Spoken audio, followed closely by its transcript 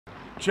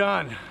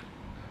John,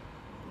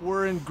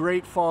 we're in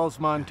Great Falls,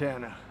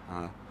 Montana.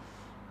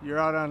 You're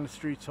out on the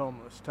streets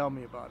homeless. Tell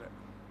me about it.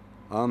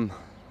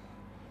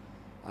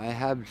 I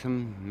have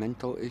some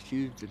mental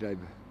issues that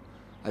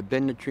I've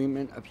been to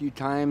treatment a few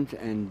times,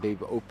 and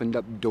they've opened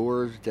up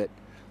doors that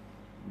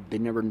they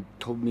never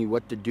told me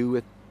what to do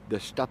with the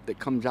stuff that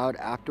comes out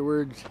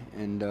afterwards.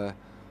 And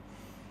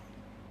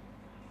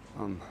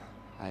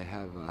I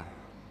have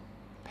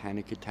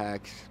panic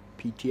attacks,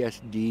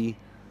 PTSD,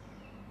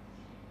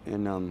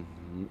 and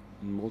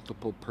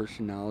multiple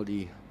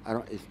personality.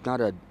 It's not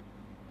a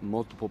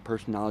multiple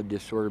personality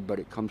disorder, but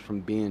it comes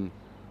from being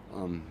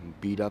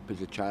beat up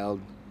as a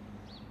child.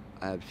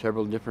 I have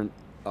several different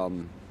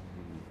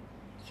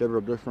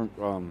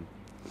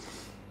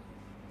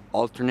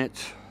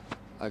alternates,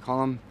 I call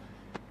them.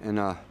 And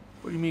what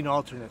do you mean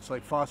alternates?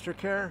 Like foster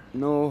care?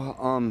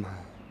 No,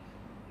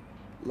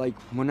 like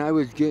when I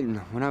was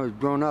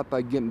growing up,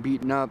 I'd getting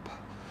beaten up.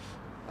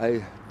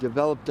 I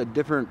developed a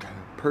different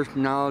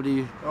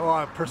personality. Oh,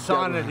 a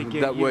persona to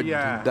get you,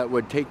 yeah. That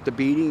would take the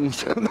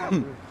beatings.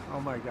 Oh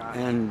my gosh.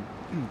 And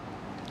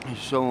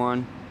so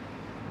on.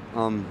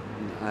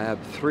 I have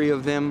 3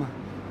 of them,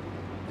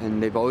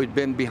 and they've always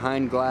been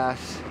behind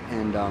glass.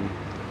 And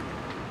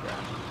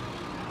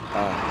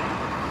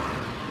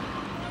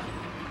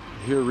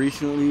here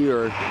recently,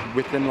 or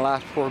within the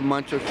last 4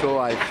 months or so,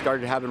 I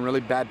started having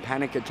really bad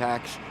panic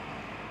attacks,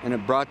 and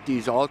it brought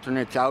these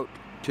alternates out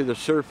to the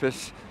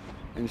surface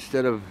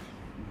instead of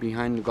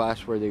behind the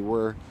glass where they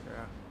were.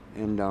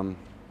 Yeah. And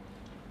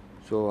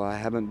so I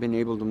haven't been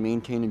able to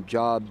maintain a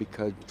job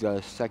because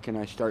the second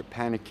I start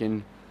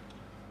panicking,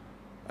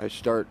 I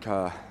start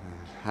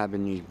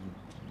having these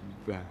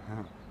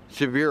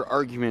severe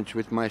arguments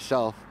with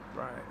myself.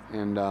 Right.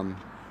 And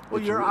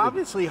well, you're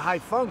obviously high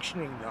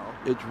functioning, though.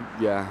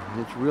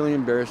 It's really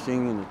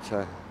embarrassing, and it's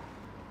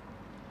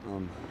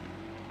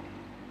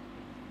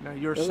now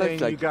you're saying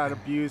you got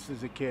abused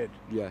as a kid.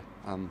 Yeah.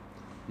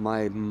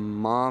 My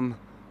mom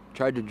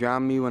tried to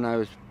drown me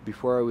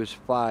before I was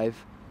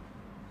 5,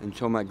 and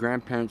so my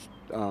grandparents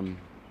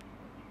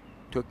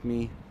took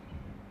me,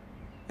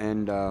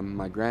 and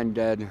my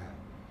granddad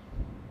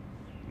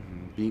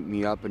beat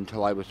me up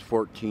until I was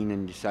 14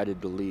 and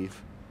decided to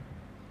leave.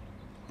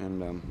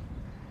 And oh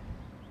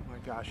my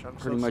gosh, I'm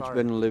pretty much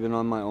been living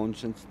on my own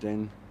since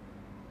then,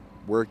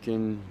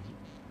 working,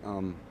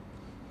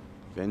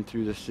 been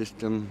through the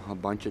system a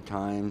bunch of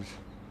times,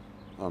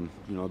 you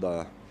know,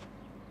 the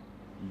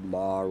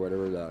law or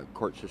whatever, the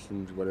court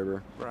systems,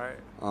 whatever. Right.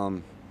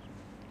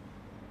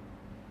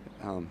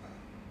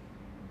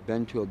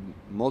 Been to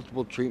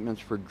multiple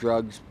treatments for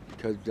drugs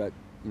because that,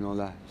 you know,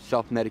 the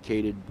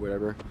self-medicated,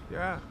 whatever.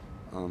 Yeah.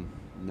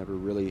 Never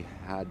really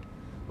had.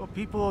 Well,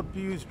 people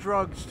abuse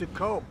drugs to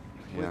cope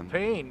with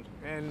pain,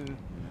 and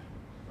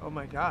oh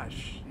my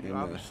gosh, you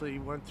obviously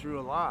went through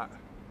a lot.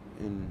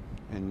 And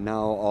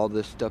now all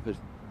this stuff has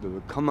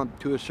come up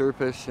to a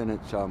surface, and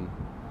it's I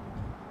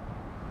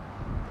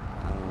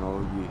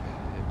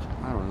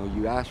don't know.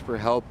 You ask for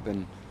help,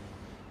 and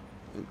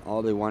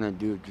all they want to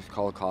do is just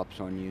call the cops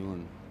on you,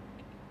 and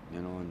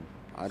you know. And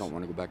I don't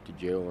want to go back to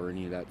jail or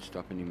any of that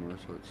stuff anymore.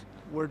 So it's.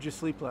 Where'd you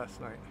sleep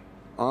last night?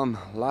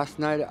 Last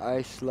night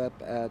I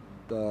slept at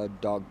the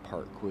dog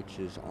park, which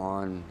is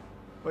on.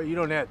 Well, you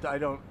don't have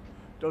to.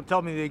 Don't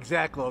tell me the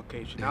exact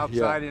location.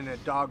 Outside in a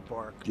dog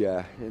park.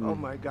 Yeah. Oh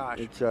my gosh.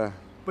 It's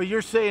But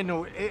you're saying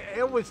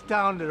it was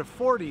down to the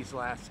 40s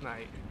last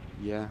night.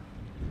 Yeah.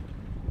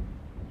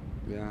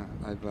 Yeah.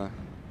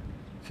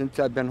 Since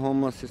I've been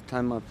homeless this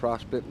time, I've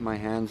frostbitten my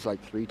hands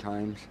like 3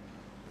 times.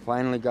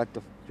 Finally got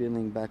the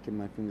feeling back in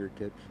my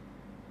fingertips.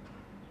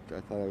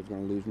 I thought I was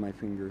going to lose my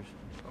fingers.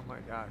 Oh my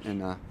gosh. And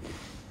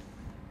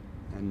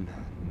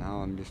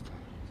now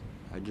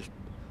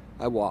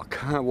I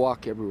walk. I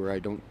walk everywhere. I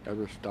don't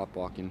ever stop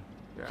walking.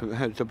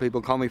 Yeah. Some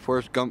people call me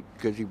Forrest Gump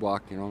because he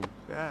walked, you know.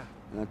 Yeah.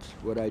 And that's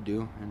what I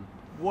do. And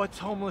what's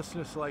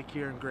homelessness like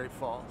here in Great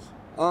Falls?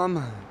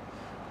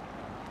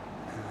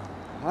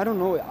 I don't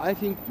know. I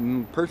think,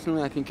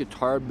 personally, I think it's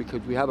hard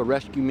because we have a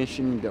rescue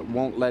mission that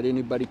won't let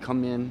anybody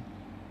come in.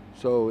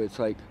 So it's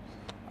like,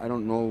 I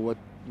don't know what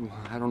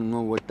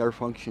their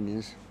function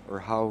is or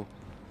how,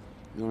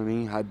 you know what I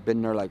mean? I've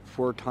been there like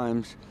 4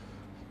 times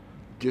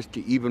just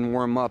to even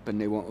warm up,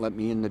 and they won't let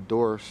me in the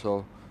door.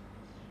 So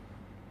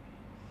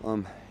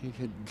you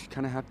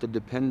kind of have to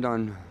depend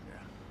on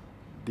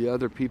the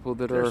other people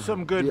that There's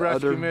some good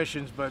rescue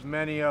missions, but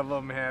many of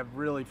them have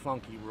really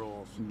funky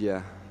rules.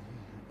 Yeah,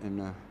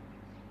 and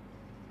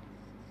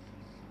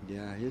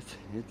yeah, it's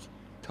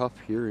tough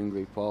here in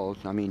Great Falls.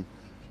 I mean,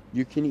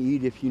 you can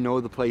eat if you know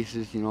the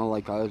places, you know,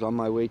 like I was on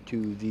my way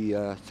to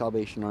the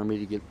Salvation Army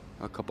to get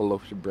a couple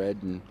loaves of bread,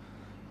 and,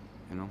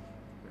 you know.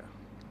 Yeah.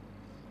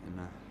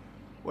 And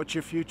what's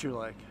your future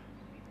like?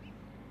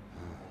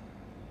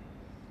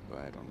 Well,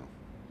 I don't know.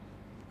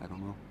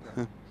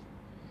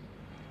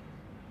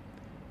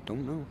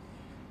 Don't know.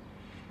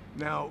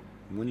 Now,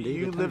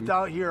 you lived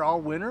out here all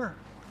winter?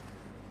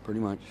 Pretty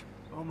much.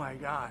 Oh my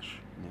gosh.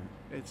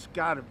 Yeah. It's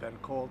got to have been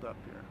cold up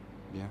here.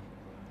 Yeah.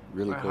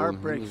 Really my cold.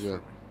 Heart breaks.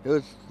 It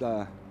was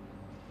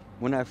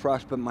when I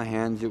frostbit my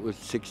hands, it was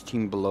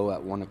 16 below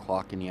at 1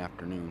 o'clock in the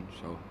afternoon.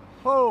 So.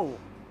 Oh,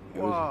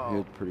 wow. It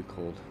was pretty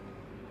cold.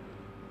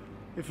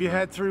 If you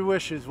had 3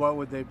 wishes, what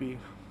would they be?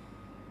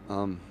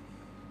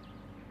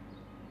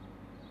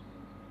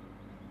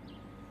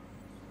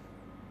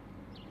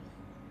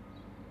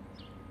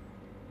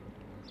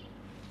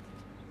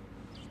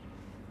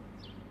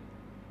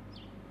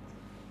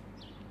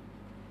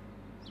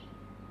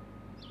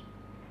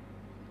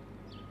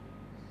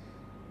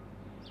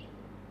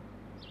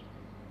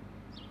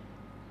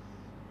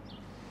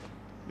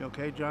 You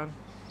okay, John?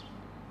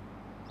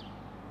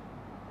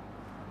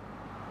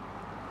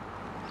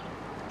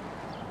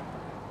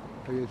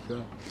 I guess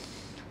so.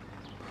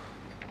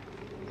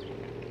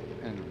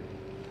 Anyway.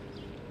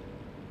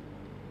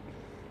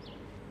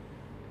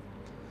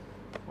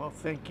 Well,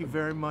 thank you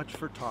very much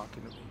for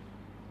talking to me.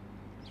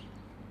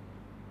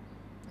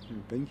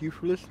 And thank you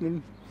for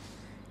listening.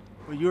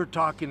 Well, you were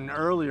talking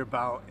earlier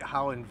about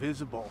how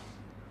invisible.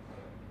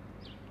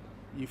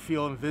 You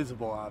feel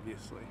invisible,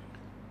 obviously.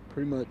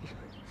 Pretty much.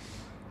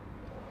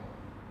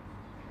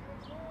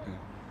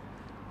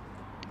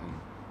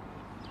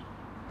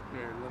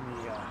 Here, let me,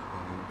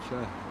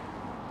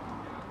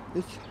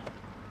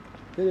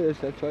 it is,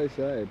 that's why I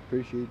say I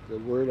appreciate the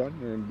word on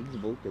there,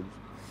 invisible, because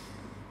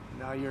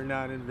now you're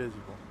not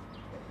invisible.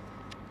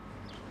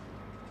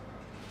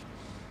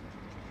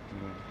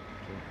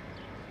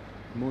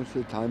 Most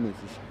of the time it's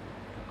just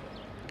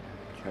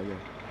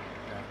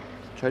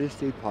try to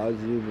stay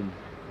positive and,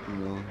 you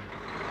know,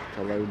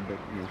 tell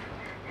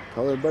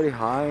everybody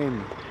hi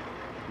and,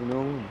 you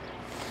know,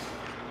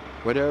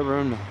 whatever,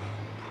 and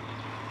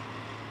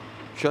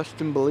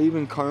trust and believe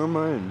in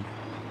karma, and,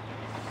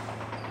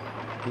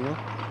 you know.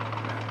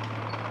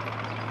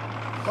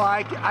 Well,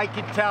 I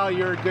could tell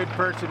you're a good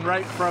person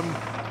right from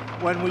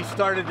when we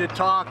started to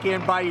talk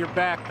and by your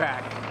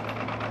backpack.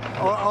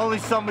 Only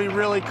somebody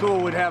really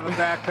cool would have a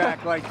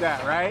backpack like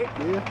that, right?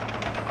 Yeah.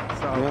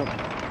 So.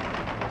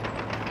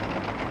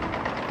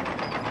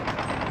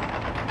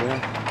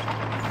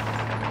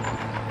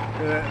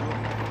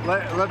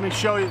 Yeah. Let me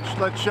show you.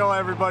 Let's show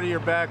everybody your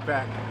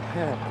backpack.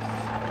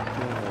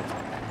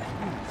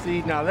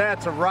 See, now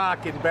that's a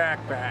rocking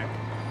backpack.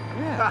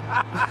 Yeah.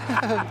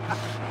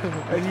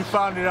 And you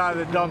found it out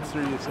of the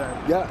dumpster, you said.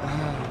 Yeah.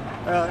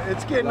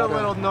 It's getting a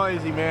little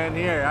noisy, man.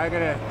 Here, I'm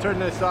gonna turn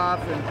this off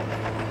and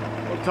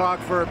we'll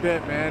talk for a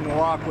bit, man.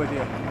 Walk with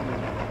you.